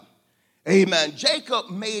Amen. Jacob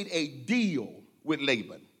made a deal with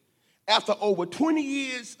Laban. After over 20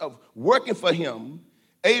 years of working for him,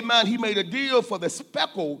 amen, he made a deal for the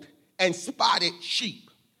speckled and spotted sheep.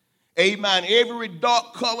 Amen. Every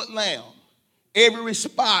dark-colored lamb, every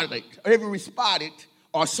spotted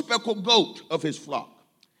or speckled goat of his flock.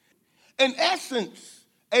 In essence,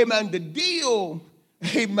 amen, the deal,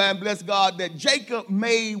 amen, bless God, that Jacob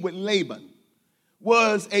made with Laban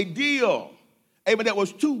was a deal, amen, that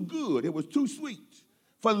was too good. It was too sweet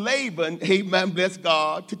for Laban, amen, bless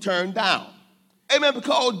God, to turn down. Amen,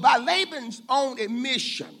 because by Laban's own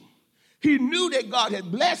admission, he knew that God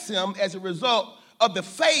had blessed him as a result of the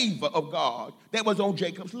favor of God that was on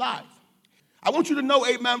Jacob's life. I want you to know,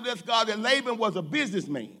 amen, bless God, that Laban was a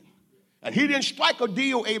businessman. And he didn't strike a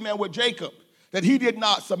deal, amen, with Jacob that he did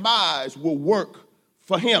not surmise will work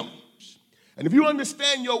for him. And if you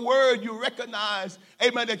understand your word, you recognize,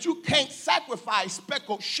 amen, that you can't sacrifice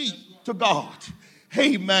speckled sheep to God.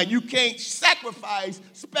 Amen. You can't sacrifice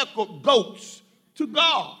speckled goats to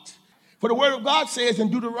God. For the word of God says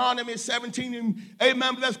in Deuteronomy 17, and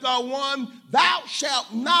amen, bless God, 1, thou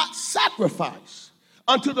shalt not sacrifice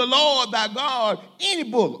unto the Lord thy God any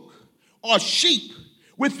bullock or sheep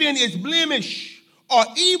within its blemish or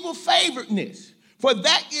evil favoredness, for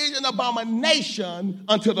that is an abomination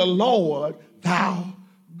unto the Lord thou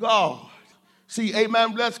God. See,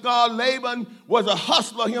 amen, bless God, Laban was a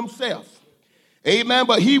hustler himself. Amen,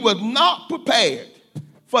 but he was not prepared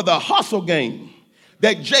for the hustle game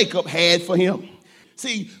that Jacob had for him.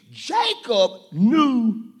 See, Jacob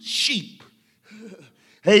knew sheep.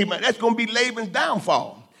 Amen, that's going to be Laban's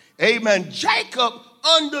downfall. Amen, Jacob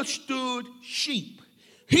understood sheep.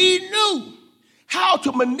 He knew how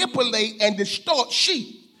to manipulate and distort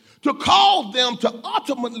sheep to cause them to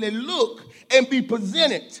ultimately look and be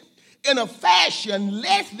presented in a fashion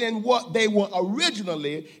less than what they were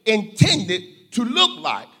originally intended to look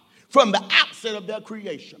like from the outset of their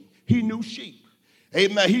creation. He knew sheep.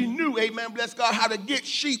 Amen. He knew, amen, bless God, how to get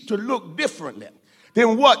sheep to look differently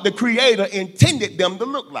than what the Creator intended them to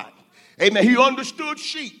look like. Amen. He understood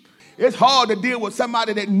sheep. It's hard to deal with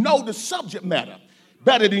somebody that know the subject matter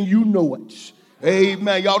better than you know it.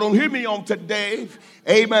 Amen. Y'all don't hear me on today.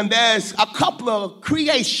 Amen. There's a couple of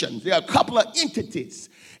creations. There are a couple of entities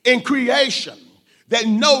in creation that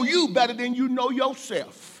know you better than you know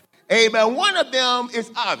yourself. Amen. One of them is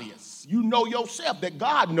obvious. You know yourself, that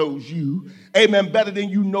God knows you, amen, better than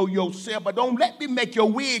you know yourself. But don't let me make your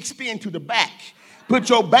wig spin to the back. Put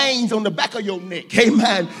your bangs on the back of your neck.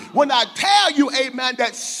 Amen. When I tell you, amen,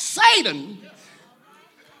 that Satan,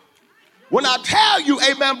 when I tell you,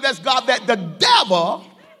 amen, bless God, that the devil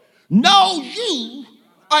knows you,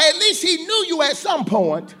 or at least he knew you at some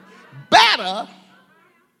point, better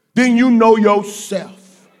than you know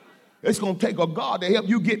yourself. It's going to take a God to help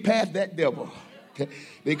you get past that devil. Okay?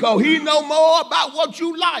 Because he know more about what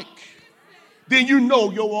you like than you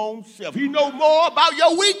know your own self. He know more about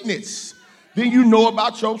your weakness than you know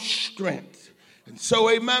about your strength. And so,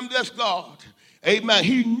 amen, bless God. Amen.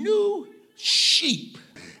 He knew sheep.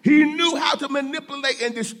 He knew how to manipulate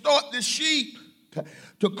and distort the sheep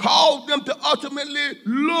to cause them to ultimately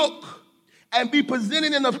look and be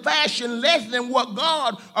presented in a fashion less than what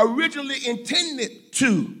God originally intended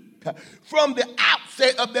to from the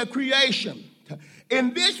outset of their creation.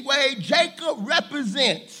 In this way, Jacob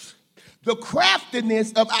represents the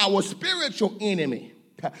craftiness of our spiritual enemy.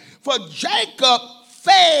 For Jacob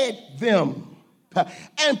fed them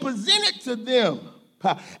and presented to them,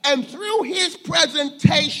 and through his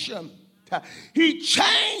presentation, he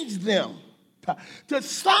changed them to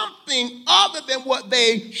something other than what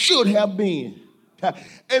they should have been.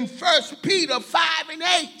 In 1 Peter 5 and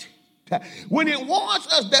 8, when it warns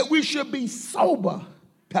us that we should be sober,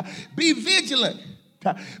 be vigilant,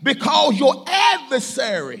 because your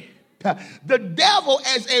adversary, the devil,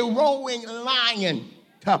 as a roaring lion,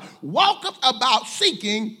 walketh about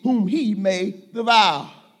seeking whom he may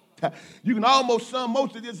devour. You can almost sum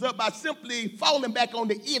most of this up by simply falling back on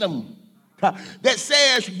the idiom that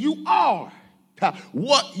says you are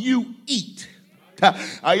what you eat.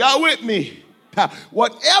 Are y'all with me?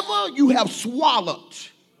 Whatever you have swallowed,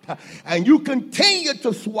 and you continue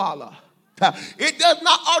to swallow, it does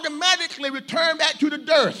not automatically return back to the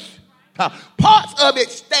dirt. Parts of it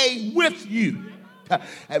stay with you,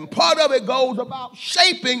 and part of it goes about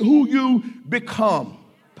shaping who you become.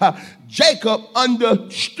 Jacob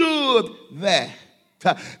understood that.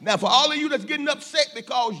 Now, for all of you that's getting upset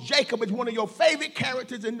because Jacob is one of your favorite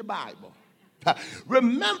characters in the Bible,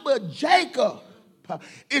 remember, Jacob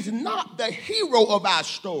is not the hero of our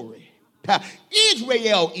story.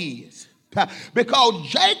 Israel is. Because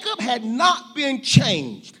Jacob had not been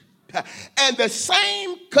changed And the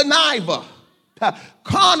same conniver,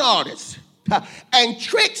 con artist, and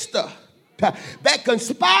trickster that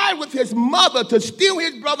conspired with his mother to steal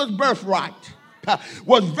his brother's birthright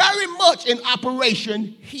was very much in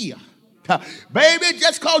operation here. Baby,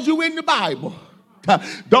 just because you in the Bible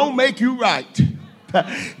don't make you right.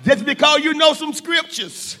 Just because you know some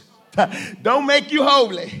scriptures don't make you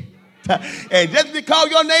holy. And just because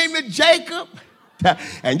your name is Jacob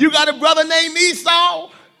and you got a brother named Esau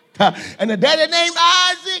and a daddy named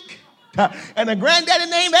Isaac and a granddaddy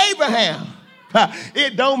named Abraham,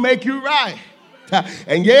 it don't make you right.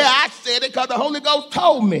 And yeah, I said it because the Holy Ghost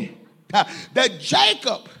told me that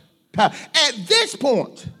Jacob at this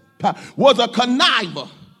point was a conniver.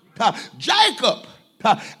 Jacob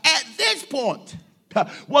at this point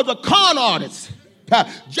was a con artist.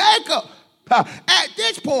 Jacob at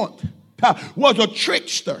this point was a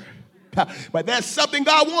trickster. But there's something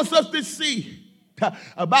God wants us to see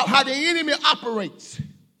about how the enemy operates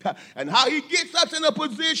and how he gets us in a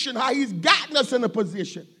position, how he's gotten us in a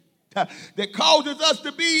position that causes us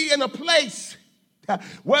to be in a place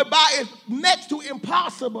whereby it's next to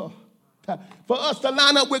impossible for us to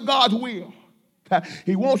line up with God's will.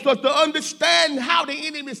 He wants us to understand how the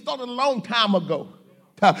enemy started a long time ago,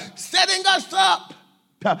 setting us up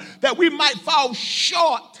that we might fall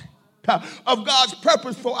short of God's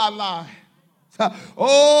purpose for our lives.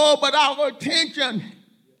 Oh, but our attention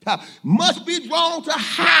must be drawn to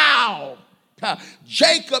how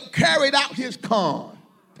Jacob carried out his con.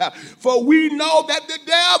 For we know that the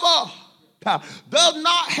devil does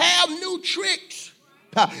not have new tricks.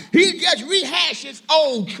 He just rehashes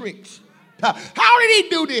old tricks. How did he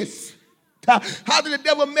do this? How did the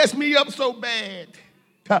devil mess me up so bad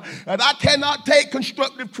that I cannot take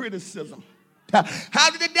constructive criticism? How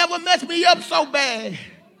did the devil mess me up so bad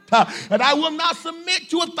that I will not submit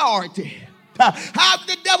to authority? How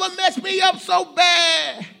did the devil mess me up so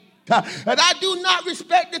bad that I do not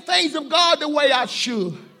respect the things of God the way I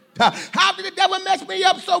should? How did the devil mess me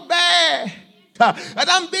up so bad that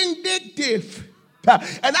I'm vindictive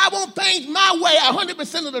and I want things my way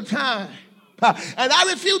 100% of the time? And I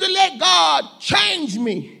refuse to let God change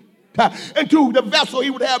me into the vessel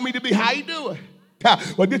he would have me to be. How you doing?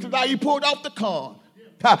 Well, this is how he pulled off the con.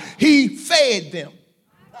 He fed them.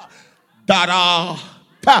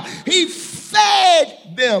 He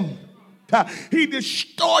fed them. He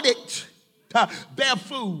distorted their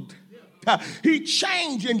food. He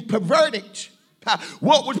changed and perverted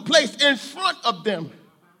what was placed in front of them.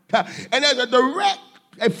 And as a direct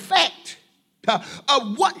effect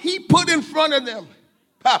of what he put in front of them,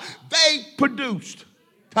 they produced.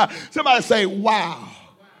 Somebody say, wow.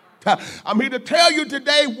 I'm here to tell you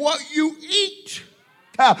today what you eat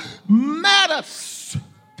matters.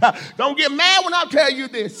 Don't get mad when I tell you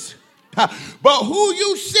this. But who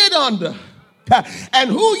you sit under and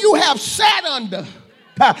who you have sat under,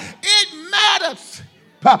 it matters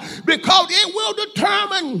because it will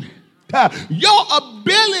determine your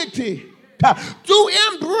ability to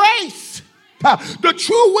embrace the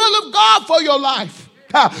true will of God for your life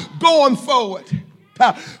going forward.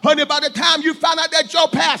 Honey, by the time you find out that your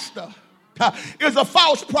pastor is a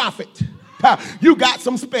false prophet, you got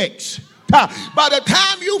some specs. By the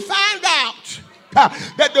time you find out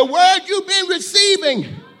that the word you've been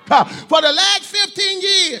receiving for the last 15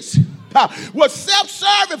 years was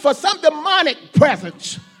self-serving for some demonic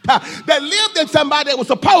presence that lived in somebody that was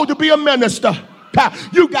supposed to be a minister,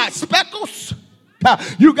 you got speckles,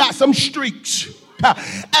 you got some streaks.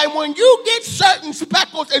 And when you get certain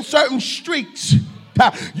speckles and certain streaks,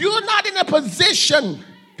 you're not in a position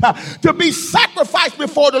to be sacrificed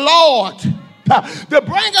before the Lord to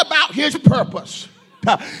bring about his purpose.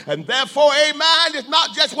 And therefore, amen, it's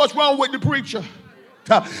not just what's wrong with the preacher,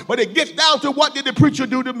 but it gets down to what did the preacher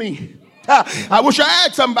do to me. I wish I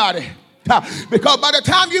had somebody, because by the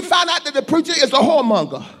time you find out that the preacher is a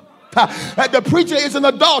whoremonger, that the preacher is an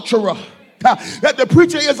adulterer, that the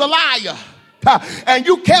preacher is a liar, and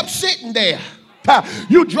you kept sitting there,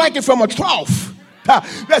 you drinking from a trough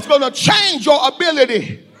that's going to change your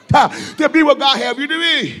ability to be what God have you to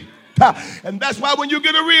be. And that's why when you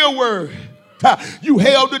get a real word, you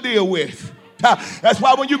hell to deal with. That's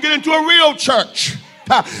why when you get into a real church,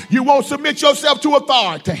 you won't submit yourself to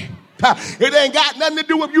authority. It ain't got nothing to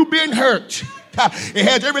do with you being hurt. It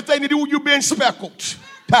has everything to do with you being speckled.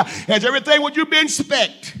 It has everything with you being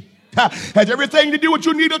specked. It has everything to do with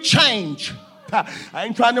you need a change. I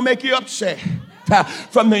ain't trying to make you upset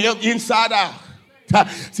from the inside out.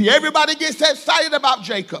 See, everybody gets excited about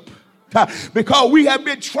Jacob because we have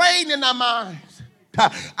been trained in our minds.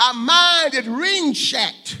 Our mind is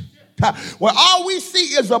ring-shacked where all we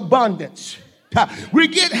see is abundance. We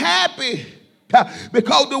get happy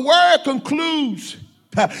because the word concludes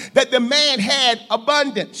that the man had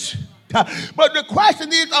abundance. But the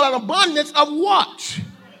question is, an abundance of what?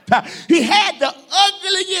 He had the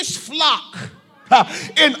ugliest flock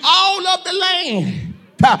in all of the land.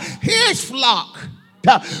 His flock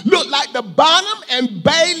looked like the Bonham and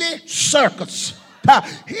Bailey circus.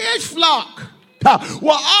 His flock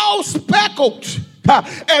were all speckled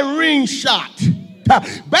and ring shot.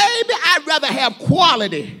 Baby, I'd rather have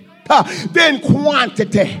quality than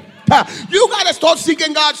quantity. You got to start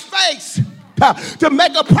seeking God's face to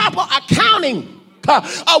make a proper accounting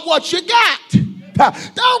of what you got.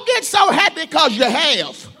 Don't get so happy because you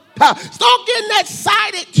have. Start getting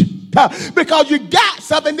excited because you got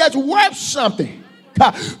something that's worth something.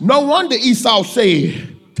 No wonder Esau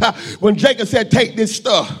said, when Jacob said, take this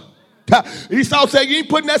stuff, Esau said, you ain't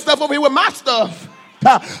putting that stuff over here with my stuff.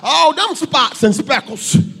 All them spots and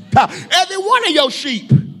speckles. Every one of your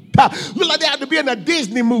sheep look like they have to be in a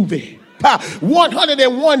Disney movie.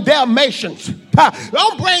 101 Dalmatians.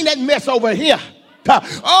 Don't bring that mess over here.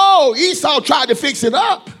 Esau tried to fix it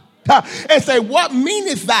up and say, what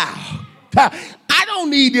meanest thou? I don't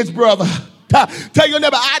need this, brother. Tell your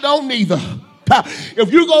neighbor, I don't neither.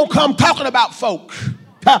 If you're going to come talking about folk,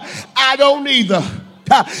 I don't neither.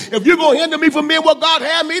 If you're going to hinder me from being what God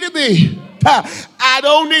had me to be, I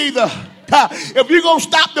don't neither. If you're going to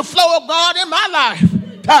stop the flow of God in my life,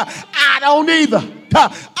 I don't either.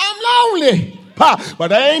 I'm lonely,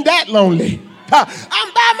 but I ain't that lonely.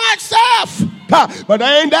 I'm by myself, but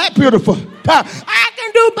I ain't that beautiful. I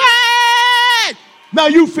can do bad. Now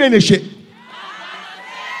you finish it.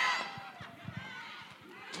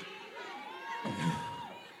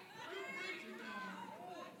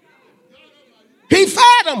 He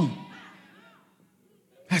fed them.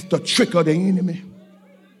 That's the trick of the enemy.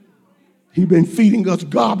 He's been feeding us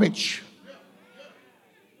garbage.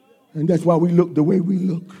 And that's why we look the way we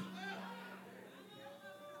look.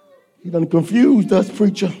 He done confused us,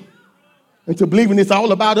 preacher, into believing it's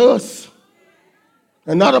all about us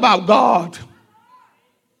and not about God.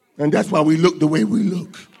 And that's why we look the way we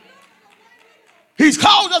look. He's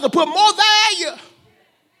called us to put more value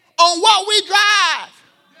on what we drive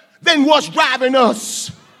than what's driving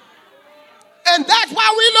us. And that's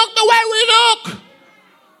why we look the way we look.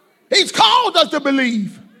 He's called us to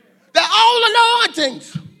believe that all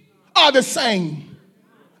anointings are the same.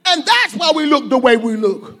 And that's why we look the way we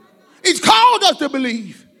look. He's called us to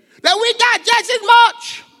believe that we got just as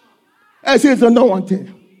much as his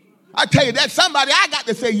anointing. I tell you, that's somebody I got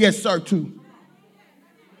to say yes, sir, to.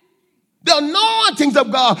 The anointings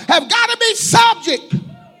of God have got to be subject.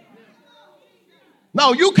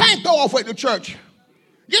 No, you can't throw off at the church.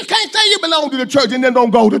 You can't say you belong to the church and then don't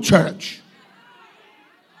go to church.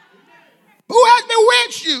 Who has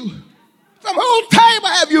bewitched you? From whose table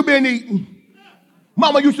have you been eating?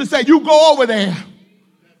 Mama used to say, you go over there,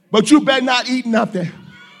 but you better not eat nothing.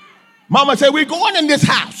 Mama said, we're going in this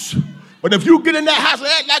house. But if you get in that house and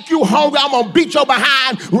act like you hungry, I'm going to beat your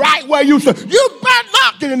behind right where you sit. You better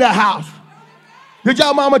not get in that house. Did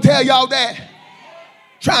y'all mama tell y'all that?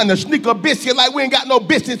 Trying to sneak a biscuit like we ain't got no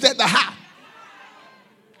biscuits at the house.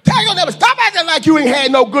 Tell your neighbor, stop acting like you ain't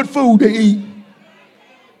had no good food to eat.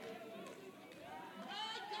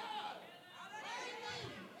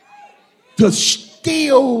 To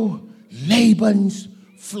steal Laban's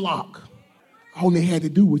flock. All they had to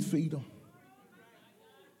do was feed them.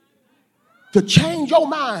 To change your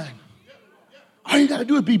mind, all you got to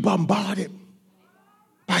do is be bombarded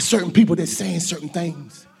by certain people that's saying certain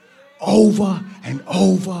things over and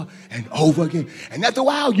over and over again. And after a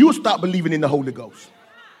while, you'll stop believing in the Holy Ghost.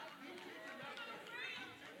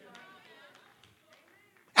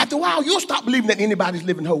 After a while, you'll stop believing that anybody's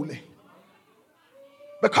living holy.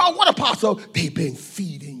 Because what, apostle? They've been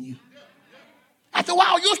feeding you. After a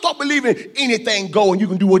while, you'll start believing anything go and you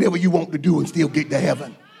can do whatever you want to do and still get to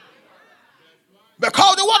heaven.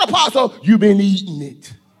 Because the what, apostle? You've been eating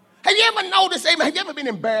it. Have you ever noticed, amen, have you ever been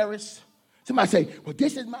embarrassed? Somebody say, well,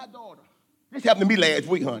 this is my daughter. This happened to me last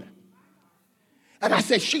week, honey. And I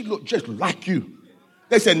said, she looked just like you.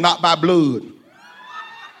 They said, not by blood.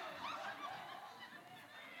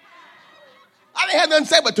 I didn't have nothing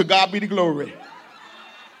to say, but to God be the glory.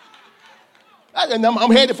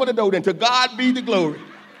 I'm headed for the door then. To God be the glory.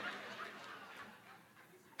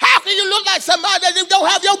 How can you look like somebody that don't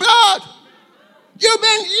have your blood? You've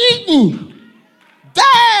been eating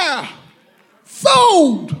their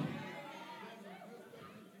food.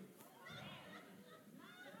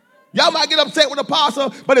 Y'all might get upset with the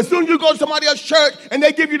apostle, but as soon as you go to somebody else's church and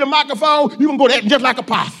they give you the microphone, you can go there just like a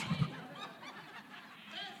apostle.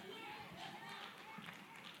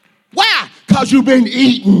 Why? Because because you've been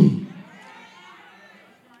eating.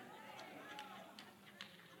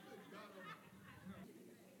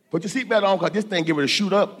 Put your seatbelt on because this thing get ready to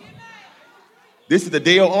shoot up. This is the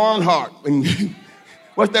Dale Earnhardt.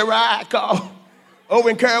 What's that ride called?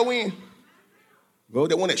 Over in Carowin. Well,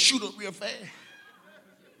 they want to shoot up real fast.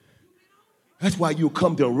 That's why you'll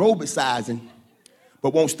come to aerobic sizing,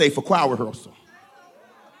 but won't stay for choir rehearsal.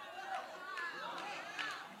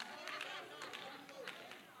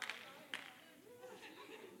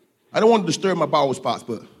 I don't want to disturb my bald spots,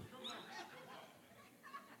 but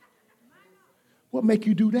what make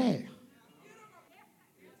you do that?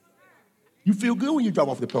 You feel good when you drive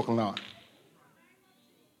off the parking lot.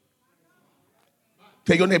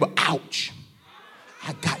 Tell your neighbor, ouch,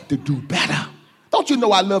 I got to do better. Don't you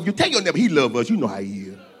know I love you? Tell your neighbor, he loves us. You know how he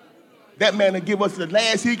is. That man will give us the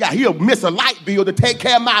last he got. He'll miss a light bill to take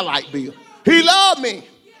care of my light bill. He loved me.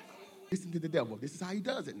 Listen to the devil. This is how he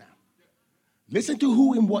does it now. Listen to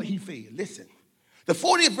who and what he fed. Listen. The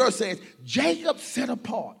 40th verse says, Jacob set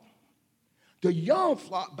apart the young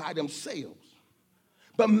flock by themselves,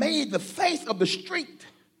 but made the face of the street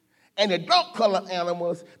and the dark-colored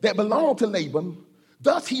animals that belonged to Laban.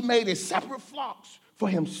 Thus he made a separate flocks for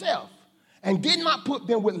himself and did not put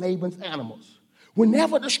them with Laban's animals.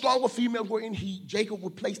 Whenever the stronger females were in heat, Jacob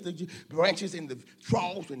would place the branches in the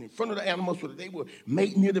troughs and in front of the animals so that they would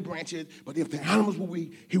mate near the branches. But if the animals were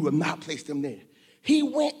weak, he would not place them there. He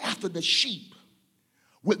went after the sheep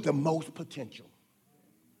with the most potential.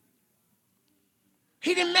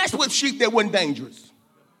 He didn't mess with sheep that weren't dangerous.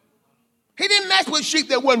 He didn't mess with sheep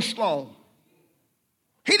that weren't strong.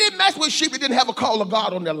 He didn't mess with sheep that didn't have a call of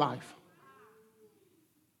God on their life.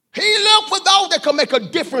 He looked for those that could make a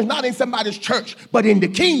difference, not in somebody's church, but in the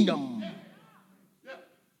kingdom.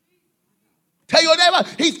 Tell your neighbor,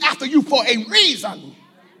 he's after you for a reason.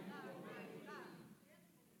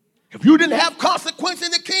 If you didn't have consequence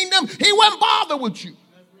in the kingdom, he wouldn't bother with you.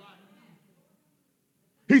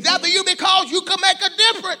 He's after you because you can make a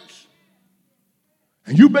difference.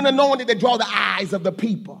 And you've been anointed to draw the eyes of the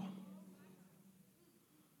people.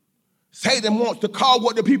 Satan wants to call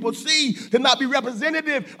what the people see to not be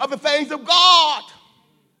representative of the things of God.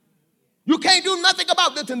 You can't do nothing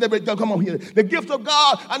about this. Come on here. The gifts of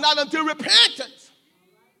God are not until repentance.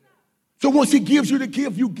 So once he gives you the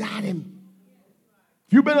gift, you got him.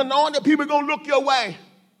 If you've been anointed, people are going to look your way.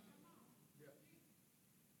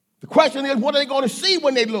 The question is, what are they going to see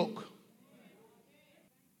when they look?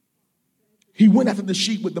 He went after the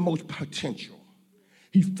sheep with the most potential.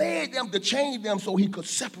 He fed them to change them so he could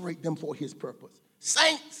separate them for his purpose.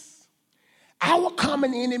 Saints, our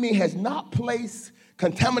common enemy has not placed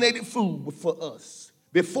contaminated food before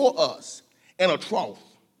us in a trough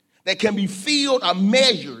that can be filled or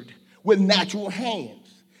measured with natural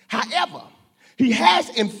hands. However, he has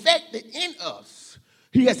infected us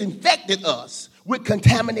with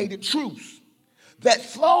contaminated truths that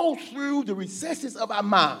flow through the recesses of our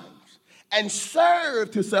minds and serve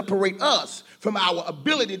to separate us from our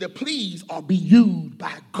ability to please or be used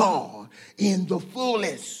by God in the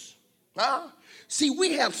fullest. See,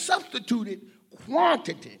 we have substituted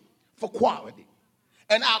quantity for quality,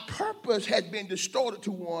 and our purpose has been distorted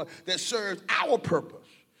to one that serves our purpose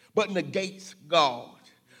but negates God.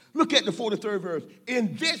 Look at the 43rd verse.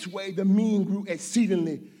 In this way, the men grew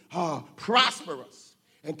exceedingly prosperous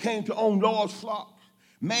and came to own large flocks,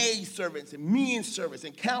 maid servants and men servants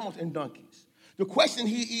and camels and donkeys. The question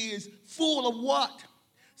here is, full of what?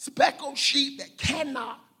 Speckled sheep that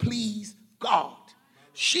cannot please God.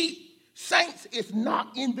 Sheep, saints, is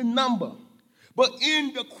not in the number, but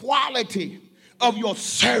in the quality of your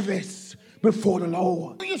service before the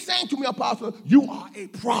Lord. What are you saying to me, Apostle? You are a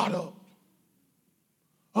product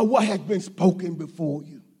of what has been spoken before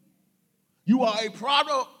you. You are a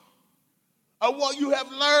product of what you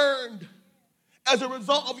have learned as a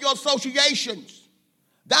result of your associations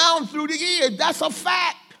down through the years. That's a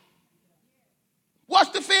fact.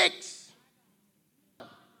 What's the fix?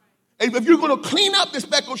 If you're going to clean up the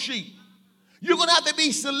speckled sheep, you're going to have to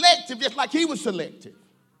be selective just like he was selective.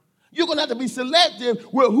 You're going to have to be selective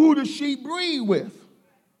with who the sheep breed with.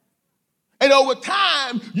 And over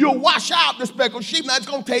time, you'll wash out the speckled sheep. Now, it's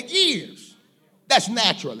going to take years. That's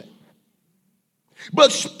naturally.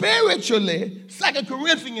 But spiritually, 2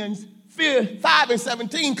 Corinthians 5 and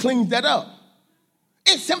 17 cleans that up.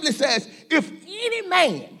 It simply says, if any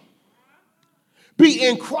man be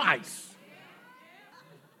in Christ,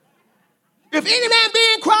 if any man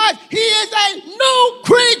be in Christ, he is a new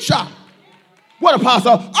creature. What,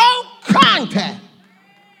 Apostle? All contact.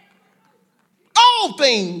 All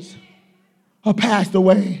things are passed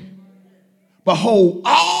away. Behold,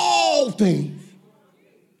 all things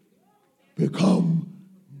become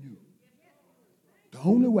new. The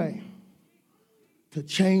only way to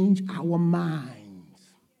change our minds,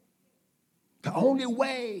 the only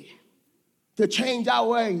way to change our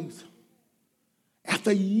ways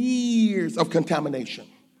after years of contamination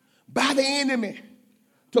by the enemy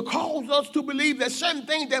to cause us to believe that certain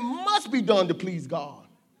things that must be done to please God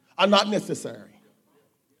are not necessary.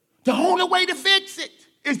 The only way to fix it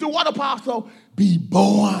is to what, Apostle? Be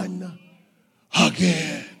born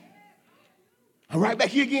again. I'm right back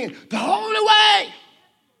here again. The only way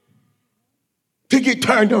to get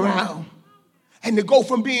turned around and to go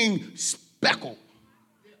from being speckled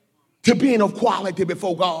to being of quality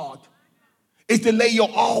before God is to lay your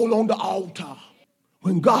all on the altar.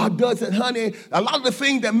 When God does it, honey, a lot of the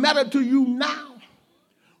things that matter to you now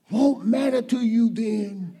won't matter to you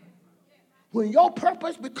then. When your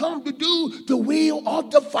purpose becomes to do the will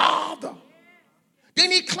of the Father,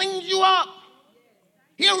 then he cleans you up.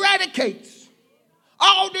 He eradicates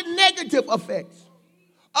all the negative effects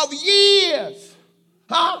of years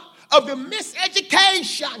of the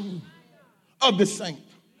miseducation of the saint.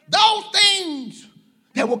 Those things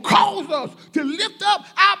that will cause us to lift up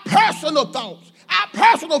our personal thoughts, our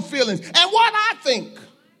personal feelings, and what I think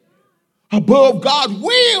above God's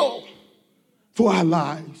will for our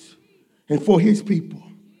lives and for his people.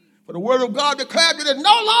 For the word of God declared that it's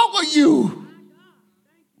no longer you.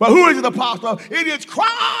 But who is it, Apostle? It is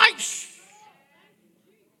Christ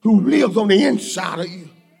who lives on the inside of you.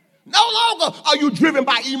 No longer are you driven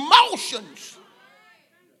by emotions,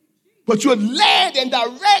 but you're led and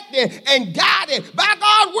directed and guided by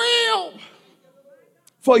God's will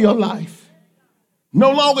for your life.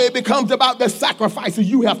 No longer it becomes about the sacrifices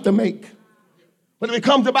you have to make, but it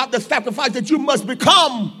becomes about the sacrifice that you must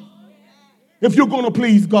become if you're going to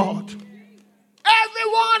please God.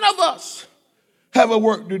 Every one of us have a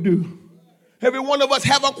work to do. Every one of us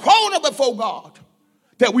have a quota before God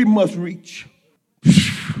that we must reach.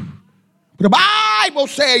 The Bible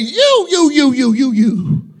says you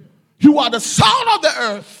are the salt of the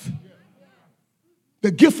earth. The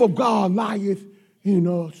gift of God lieth in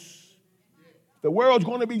us. The world's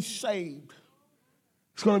going to be saved.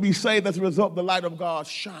 It's going to be saved as a result of the light of God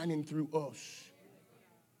shining through us.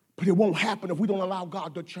 But it won't happen if we don't allow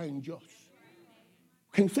God to change us.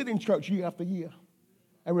 We can't sit in church year after year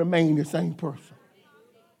and remain the same person.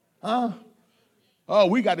 Oh,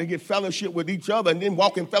 we got to get fellowship with each other and then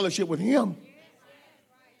walk in fellowship with him.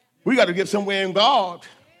 We got to get somewhere in God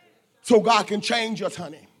so God can change us,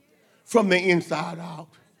 honey, from the inside out.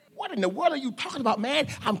 What in the world are you talking about, man?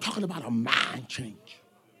 I'm talking about a mind change,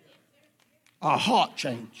 a heart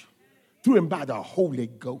change, through and by the Holy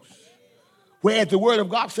Ghost. Whereas the word of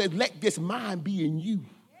God says, let this mind be in you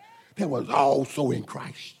that was also in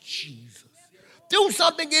Christ Jesus. Do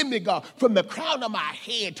something in me, God, from the crown of my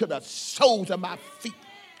head to the soles of my feet.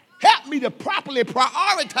 Help me to properly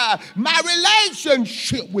prioritize my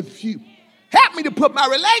relationship with you. Help me to put my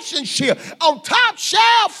relationship on top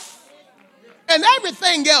shelf and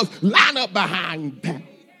everything else line up behind that.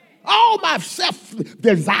 All my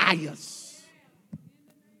self-desires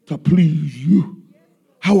to please you.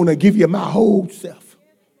 I want to give you my whole self,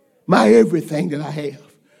 my everything that I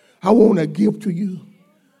have. I want to give to you.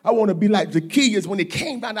 I want to be like Zacchaeus when he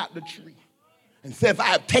came down out the tree and said, if I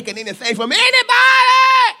have taken anything from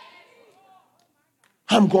anybody,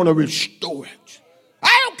 I'm going to restore it.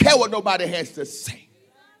 I don't care what nobody has to say.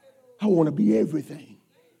 I want to be everything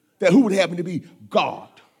that who would have me to be? God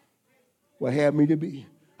will have me to be.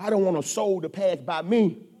 I don't want a soul to pass by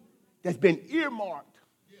me that's been earmarked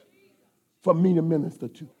for me to minister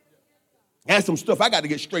to. That's some stuff I got to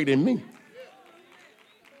get straight in me.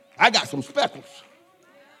 I got some speckles.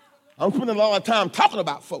 I'm spending a lot of time talking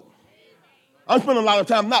about folk. I'm spending a lot of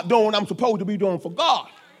time not doing what I'm supposed to be doing for God.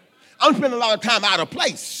 I'm spending a lot of time out of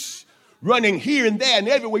place, running here and there and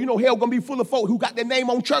everywhere. You know, hell gonna be full of folk who got their name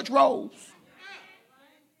on church rolls.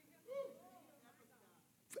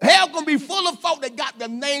 Hell gonna be full of folk that got their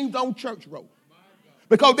names on church rolls.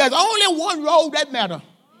 Because there's only one roll that matters,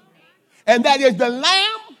 and that is the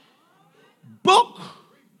Lamb Book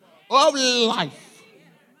of Life.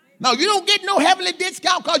 Now, you don't get no heavenly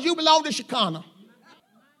discount because you belong to Shekinah.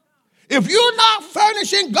 If you're not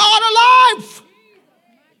furnishing God a life,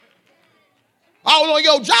 all on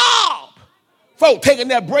your job, folk taking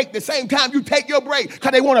their break the same time you take your break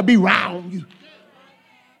because they want to be around you.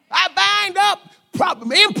 I bind up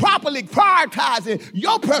improperly prioritizing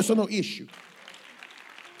your personal issue.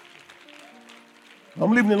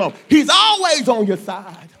 I'm leaving it alone. He's always on your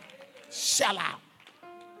side. Sell out.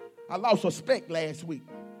 I lost a speck last week.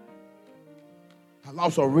 I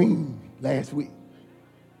lost a ring last week.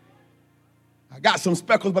 I got some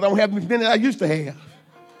speckles, but I don't have as many as I used to have.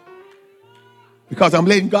 Because I'm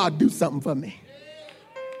letting God do something for me.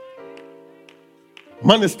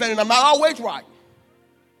 I'm understanding I'm not always right.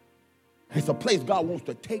 It's a place God wants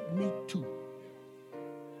to take me to.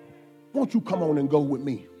 Won't you come on and go with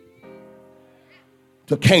me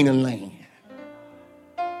to Canaan land?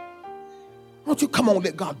 Won't you come on and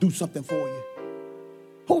let God do something for you?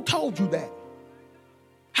 Who told you that?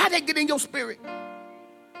 How'd that get in your spirit?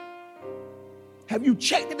 Have you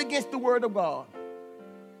checked it against the word of God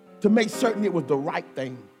to make certain it was the right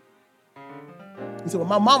thing? He said, well,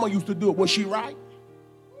 my mama used to do it. Was she right?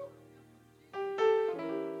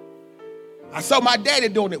 I saw my daddy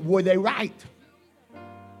doing it. Were they right?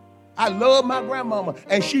 I love my grandmama,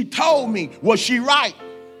 and she told me, was she right?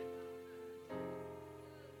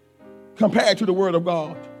 Compared to the word of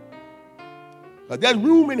God. But there's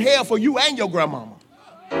room in hell for you and your grandmama.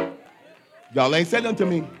 Y'all ain't said nothing to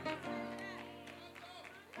me.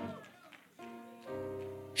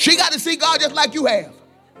 She got to see God just like you have.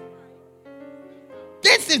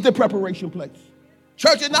 This is the preparation place.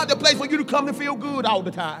 Church is not the place for you to come to feel good all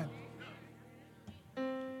the time.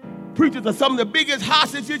 Preachers are some of the biggest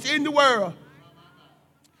hostages in the world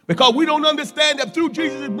because we don't understand that through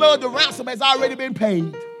Jesus' blood, the ransom has already been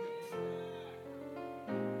paid.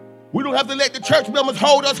 We don't have to let the church members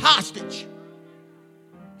hold us hostage.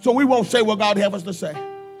 So we won't say what God have us to say.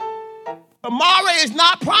 Tomorrow is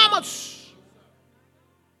not promised.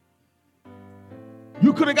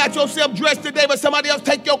 You could have got yourself dressed today, but somebody else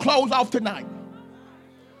take your clothes off tonight.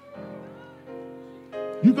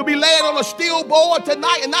 You could be laying on a steel board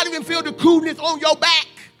tonight and not even feel the coolness on your back.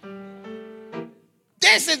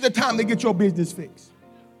 This is the time to get your business fixed.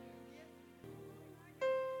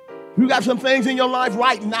 You got some things in your life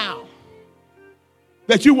right now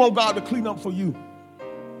that you want God to clean up for you.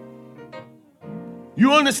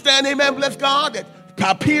 You understand, amen, bless God, that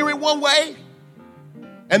appearing one way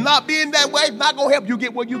and not being that way is not going to help you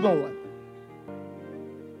get where you're going.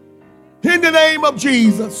 In the name of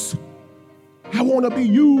Jesus, I want to be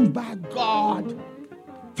used by God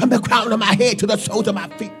from the crown of my head to the soles of my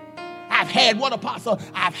feet. I've had what, apostle?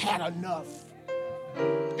 I've had enough.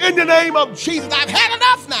 In the name of Jesus, I've had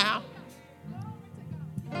enough now.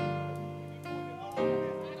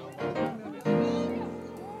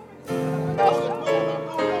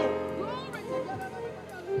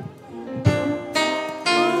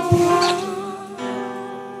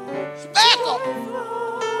 Speckled.